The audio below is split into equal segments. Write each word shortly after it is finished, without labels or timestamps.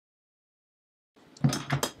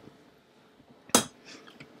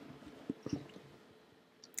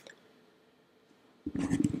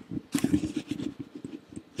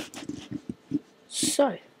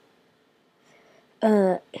So,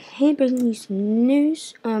 here bringing you some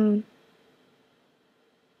news.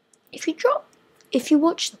 If you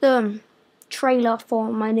watch the trailer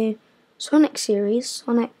for my new Sonic series,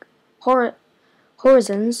 Sonic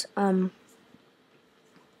Horizons, then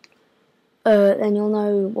you'll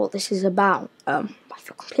know what this is about. If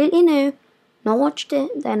you're completely new, not watched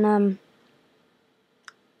it, then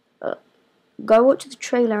go watch the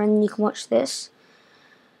trailer and you can watch this.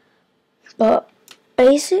 But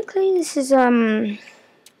basically, this is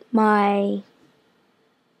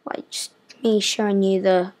just me showing you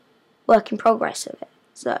the work in progress of it.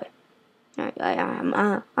 So,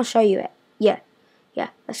 I'll show you it. Yeah,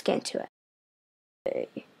 let's get into it.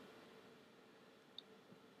 Okay.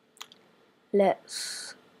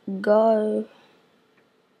 Let's go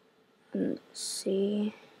and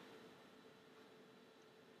see.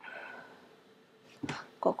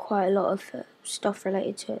 Got quite a lot of stuff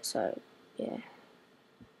related to it, so yeah.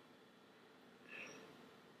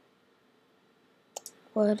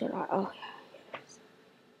 Where did I? Oh yeah,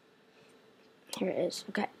 here it is.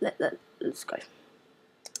 Okay, let's go.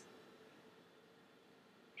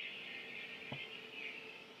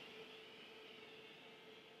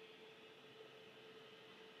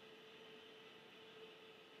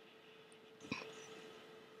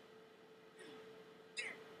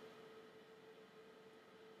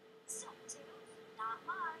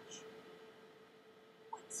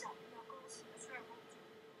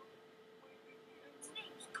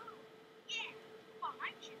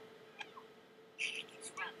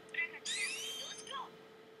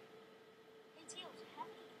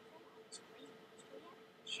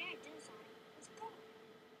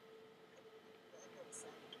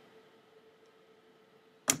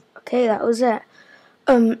 Okay, that was it.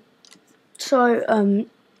 I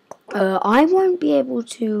won't be able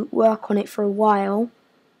to work on it for a while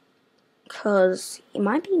because he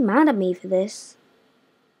might be mad at me for this.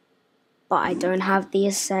 But I don't have the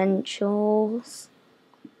essentials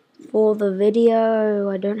for the video.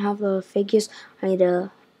 I don't have the figures. I need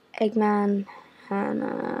a Eggman and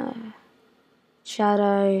a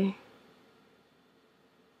Shadow.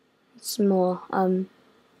 Some more.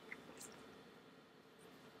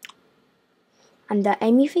 And the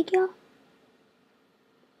Amy figure.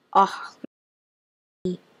 Ah,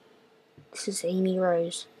 this is Amy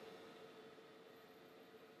Rose.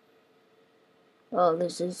 Oh,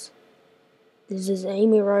 this is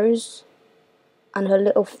Amy Rose and her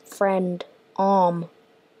little friend Arm.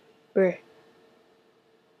 Bruh.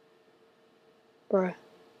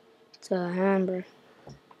 It's a hand, bruh.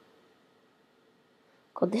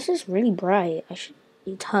 God, this is really bright. I should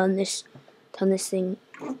turn this thing.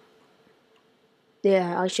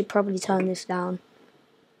 Yeah, I should probably turn this down.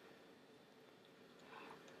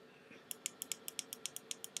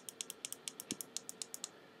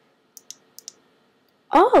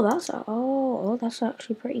 Oh, that's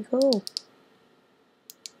actually pretty cool.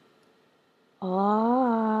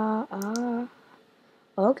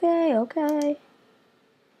 Okay.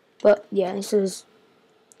 But yeah, this is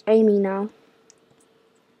Amy now.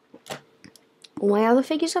 All my other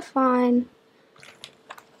figures are fine.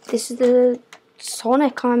 This is the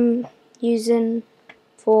Sonic I'm using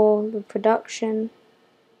for the production.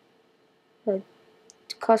 The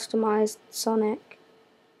customized Sonic.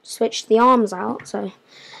 Switched the arms out, so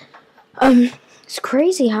it's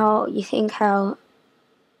crazy how you think how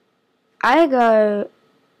I'm a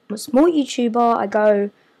small YouTuber. I go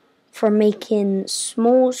from making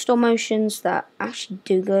small stop motions that actually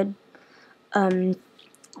do good to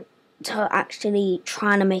actually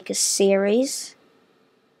trying to make a series.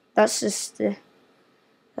 That's just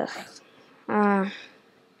that's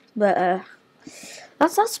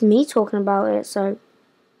me talking about it. So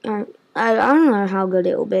I don't know how good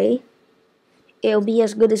it'll be. It'll be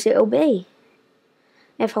as good as it'll be.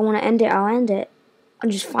 If I want to end it, I'll end it. I'll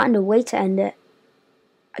just find a way to end it.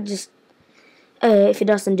 If it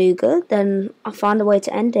doesn't do good, then I'll find a way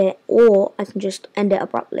to end it, or I can just end it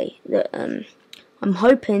abruptly. I'm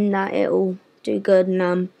hoping that it'll do good,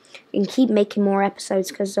 and can keep making more episodes,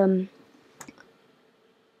 because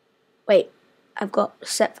wait, I've got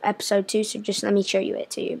set for episode 2, so just let me show you it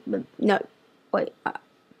to you. But no, wait,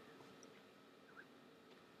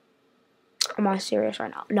 am I serious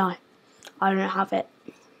right now? No, I don't have it.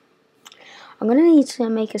 I'm gonna need to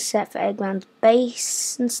make a set for Eggman's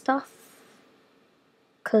base and stuff,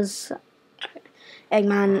 because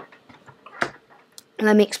Eggman,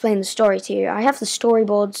 let me explain the story to you. I have the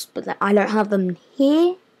storyboards, but I don't have them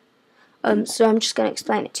here. So I'm just going to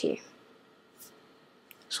explain it to you.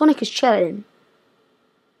 Sonic is chilling.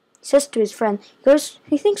 He says to his friend,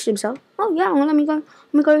 he thinks to himself, oh yeah, well, let me go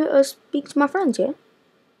speak to my friends, yeah?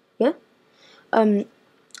 And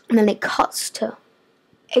then it cuts to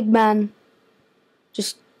Eggman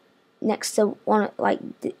just next to one of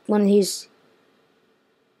his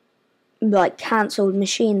cancelled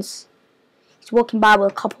machines. He's walking by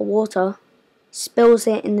with a cup of water, spills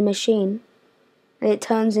it in the machine, and it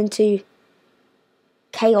turns into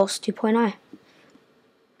Chaos 2.0.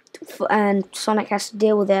 And Sonic has to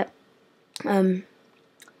deal with it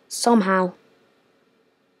somehow.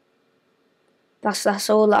 That's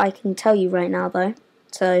all that I can tell you right now, though.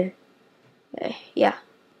 So, yeah.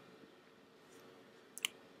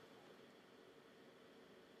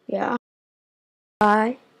 Yeah.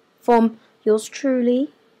 Bye. From yours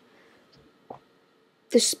truly,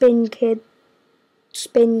 the Spin Kid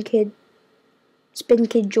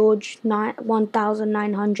George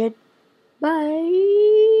 1900. Bye.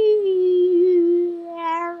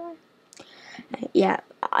 Yeah,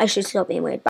 I should stop being weird. Bye.